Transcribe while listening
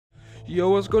Yo,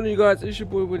 what's going on, you guys? It's your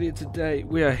boy Woody. Today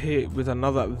we are here with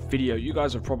another video. You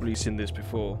guys have probably seen this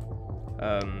before.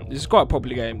 This is quite a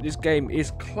popular game. This game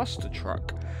is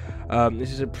Clustertruck.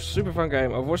 This is a super fun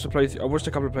game. I've watched a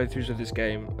couple of playthroughs of this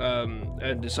game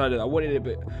and decided I wanted it,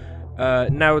 but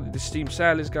now the Steam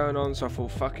sale is going on, so I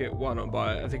thought, fuck it, why not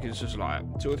buy it? I think it's just like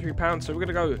 £2 or £3. So we're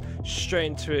gonna go straight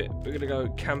into it. We're gonna go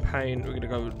campaign. We're gonna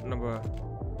go number.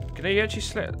 Can you actually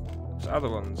select other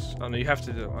ones? Oh no, you have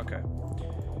to do. Okay.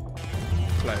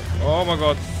 Play. Oh my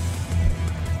god.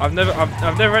 I've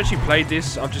never actually played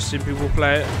this. I've just seen people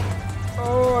play it.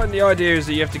 Oh, and the idea is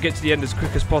that you have to get to the end as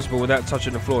quick as possible without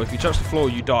touching the floor. If you touch the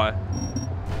floor, you die.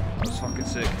 That's fucking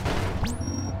sick.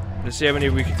 Let's see how many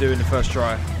we can do in the first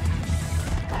try.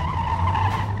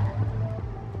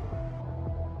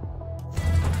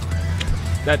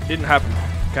 That didn't happen.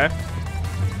 Okay.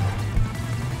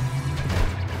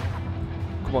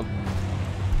 Come on.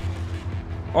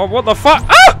 Oh, what the fuck?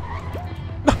 Ah!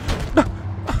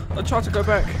 I tried to go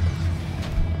back.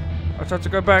 I tried to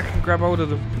go back and grab hold of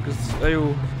them because they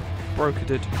all broke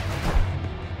it.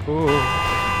 Oh.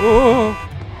 Oh.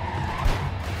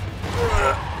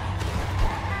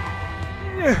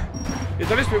 Yeah.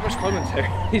 Don't listen to much commentary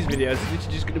in these videos. It's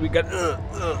literally just going to be going.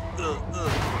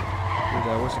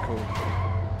 What's it called?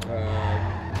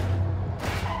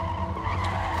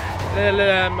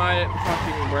 My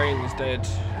fucking brain is dead.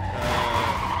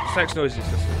 Sex noises.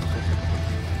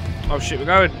 Oh shit, we're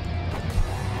going.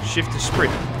 Shift to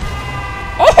sprint.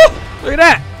 Oh! Look at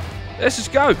that! Let's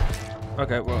just go.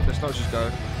 Okay, well, let's not just go.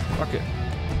 Fuck it.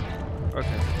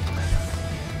 Okay.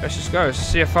 Let's just go. Let's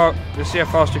see how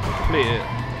fast you can complete it.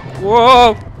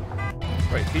 Whoa!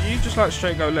 Wait, can you just like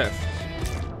straight go left?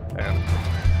 Hang on.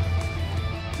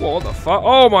 What the fuck?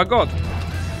 Oh my god!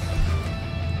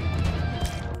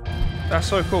 That's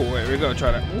so cool. Wait, we're gonna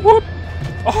try that. Whoop!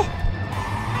 Oh!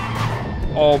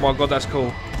 Oh my god, that's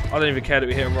cool. I don't even care that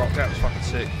we hit a rock. That was fucking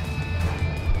sick.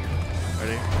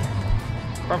 Ready?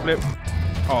 Front flip.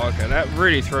 Oh, okay. That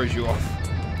really throws you off.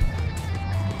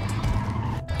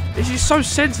 This is so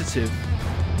sensitive.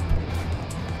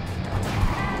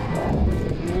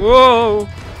 Whoa!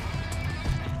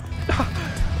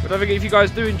 But don't forget, if you guys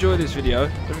do enjoy this video,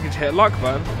 don't forget to hit a like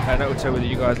button, and that will tell me that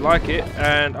you guys like it,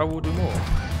 and I will do more.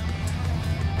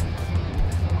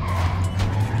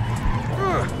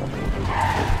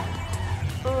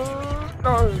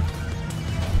 No.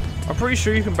 I'm pretty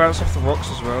sure you can bounce off the rocks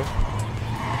as well.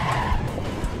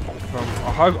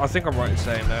 I think I'm right in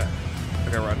saying that.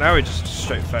 Okay, right now we're just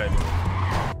straight failing.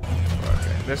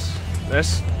 Okay, let's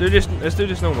do this. Let's do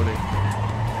this normally.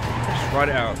 Let's ride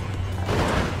it out.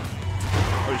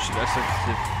 Oh shit, that's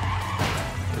sensitive.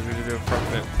 We're gonna do a front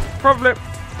flip. Front flip.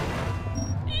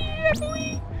 Yeah,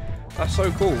 boy. That's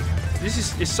so cool.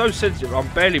 It's so sensitive. I'm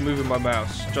barely moving my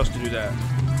mouse just to do that.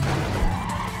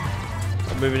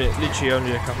 Moving it literally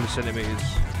only a couple of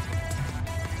centimeters.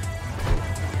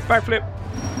 Backflip.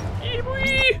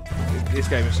 This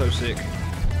game is so sick.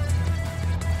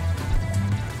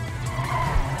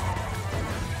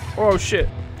 Oh shit!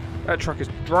 That truck is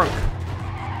drunk.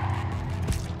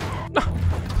 No,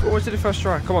 we're almost did the first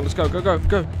try. Come on, let's go, go, go,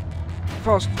 go!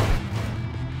 Fast.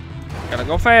 Gotta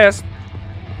go fast.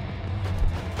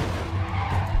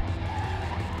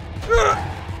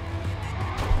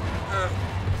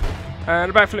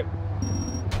 And a backflip.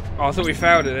 Oh, I thought we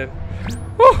failed it then.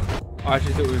 Woo! I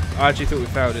actually thought we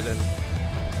failed it then.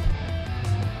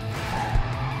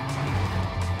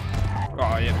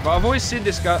 Oh yeah, but I've always seen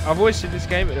this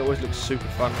game and it always looks super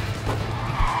fun.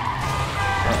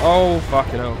 Oh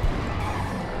fucking hell!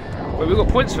 Wait, we got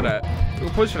points for that. We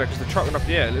got points for that because the truck went up in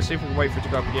the air. Let's see if we can wait for it to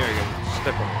go up in the air again.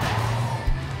 Step on it.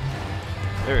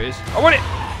 There it is. I want it.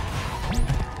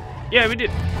 Yeah, we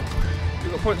did. We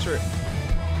got points for it.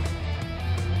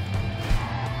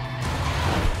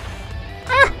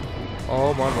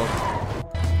 Oh my god.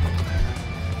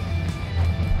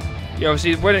 Yeah,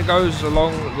 obviously when it goes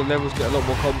along, the levels get a lot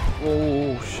more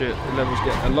oh shit, the levels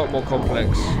get a lot more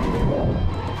complex.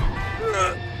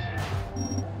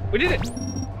 We did it!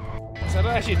 So I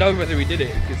don't actually know whether we did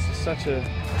it, because it's such a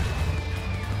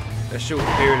short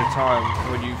period of time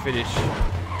when you finish.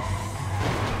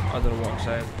 I don't know what I'm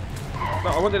saying. No,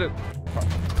 I wanted to... Fuck.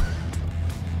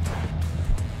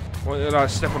 I wanted to like,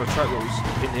 step on a track that was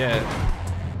in the air.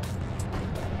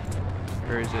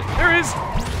 Where is it? There it is!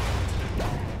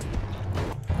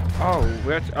 Oh,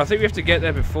 I think we have to get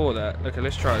there before that. Okay,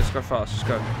 let's try it. Let's go fast. Let's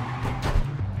go.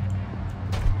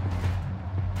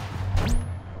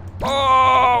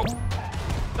 Oh!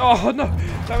 Oh no!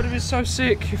 That would have been so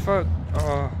sick if I...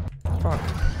 Oh, fuck.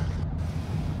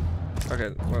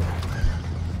 Okay, well...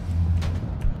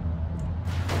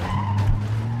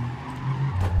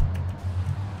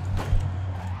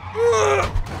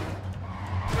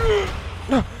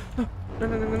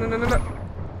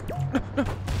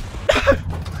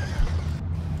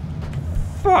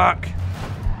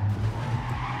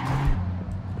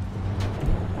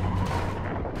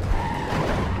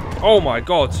 Oh my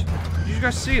god. Did you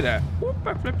guys see that? Whoop,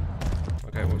 backflip.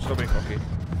 Okay, well, stop being cocky.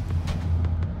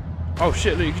 Oh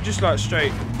shit, look, you can just like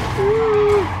straight.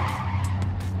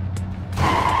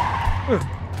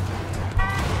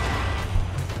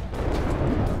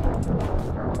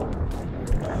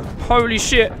 Holy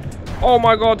shit. Oh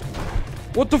my god.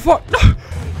 What the fuck?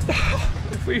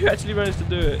 If we actually managed to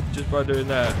do it just by doing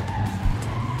that.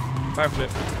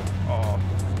 Backflip. Oh.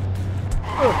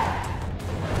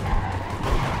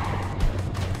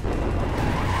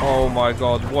 Oh my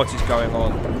god, what is going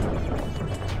on?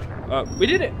 We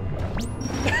did it!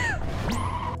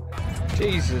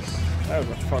 Jesus. That was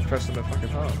a fuck press on the fucking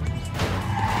heart.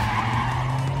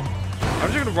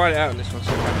 I'm just gonna write it out in this one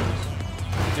so it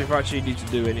happens. See if I actually need to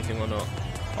do anything or not.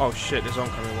 Oh shit, there's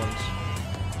oncoming ones.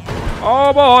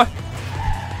 Oh boy!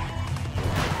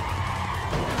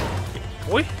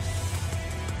 Boy!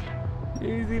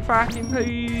 Easy fucking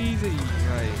peasy.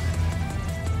 Right.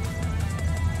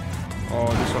 Oh,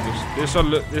 this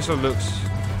one looks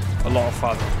a lot of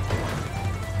fun.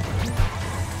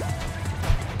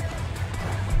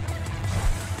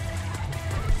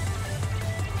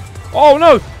 Oh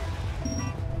no!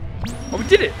 Oh, we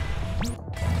did it!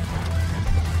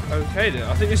 Okay then,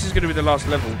 I think this is going to be the last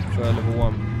level for level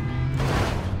 1.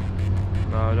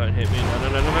 No, don't hit me. No.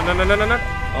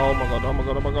 Oh my god, oh my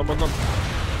god, oh my god, oh my god.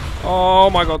 Oh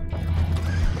my god.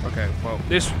 Okay, well,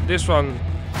 this one...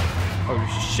 Holy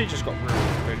shit, just got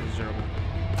ruined, ladies and gentlemen.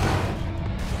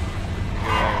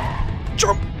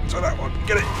 Jump to that one,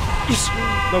 get it! Yes!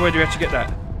 No way do we actually get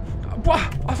that. What?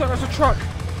 I thought that was a truck.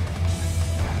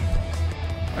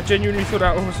 I genuinely thought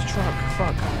that was a truck.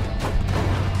 Fuck.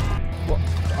 What?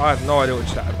 I have no idea what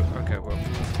just happened. Okay, well.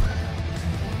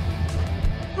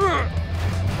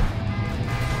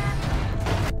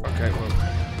 Okay, well.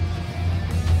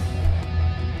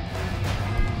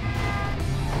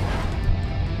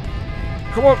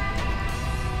 Come on!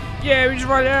 Yeah, we just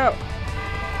ride it out!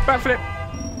 Backflip!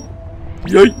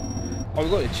 Yay! Oh, we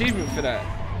got an achievement for that.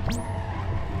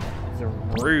 It's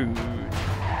rude.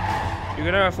 You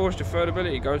can now force deferred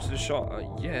ability. Go to the shot.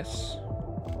 Yes.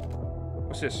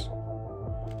 What's this?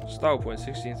 Style point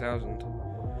 16,000.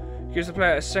 Gives the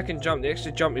player a second jump. The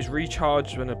extra jump is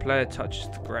recharged when the player touches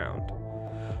the ground.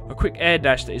 A quick air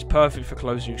dash that is perfect for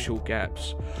closing short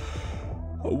gaps.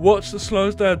 What's the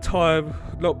slowest down time?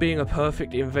 Not being a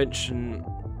perfect invention,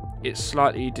 it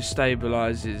slightly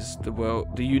destabilizes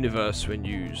the universe when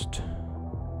used.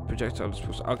 Projectiles.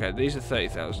 Okay, these are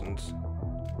 30,000.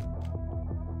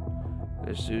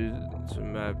 Let's do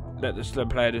some mad. Let the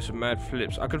player do some mad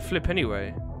flips. I can flip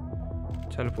anyway.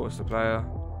 Teleports the player.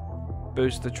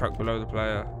 Boost the truck below the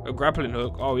player. A grappling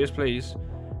hook. Oh yes, please.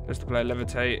 Lets the player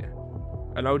levitate.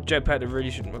 An old jetpack that really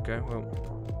shouldn't. Okay, well.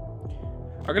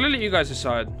 I'm gonna let you guys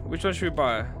decide. Which one should we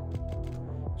buy?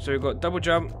 So we've got double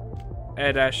jump,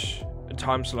 air dash, and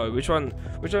time slow. Which one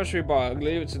should we buy? I'm gonna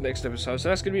leave it to the next episode. So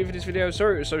that's gonna be it for this video.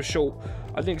 Sorry it was so short.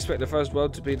 I didn't expect the first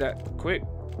world to be that quick,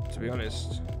 to be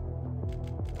honest.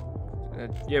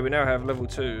 Yeah, we now have level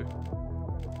 2.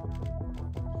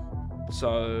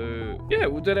 So yeah,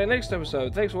 we'll do that next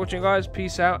episode. Thanks for watching, guys.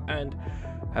 Peace out and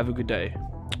have a good day.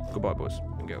 Goodbye, boys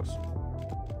and girls.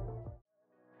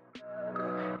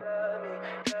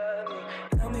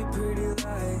 Tell me pretty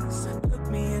lies, look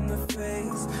me in the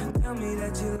face, tell me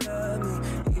that you love me.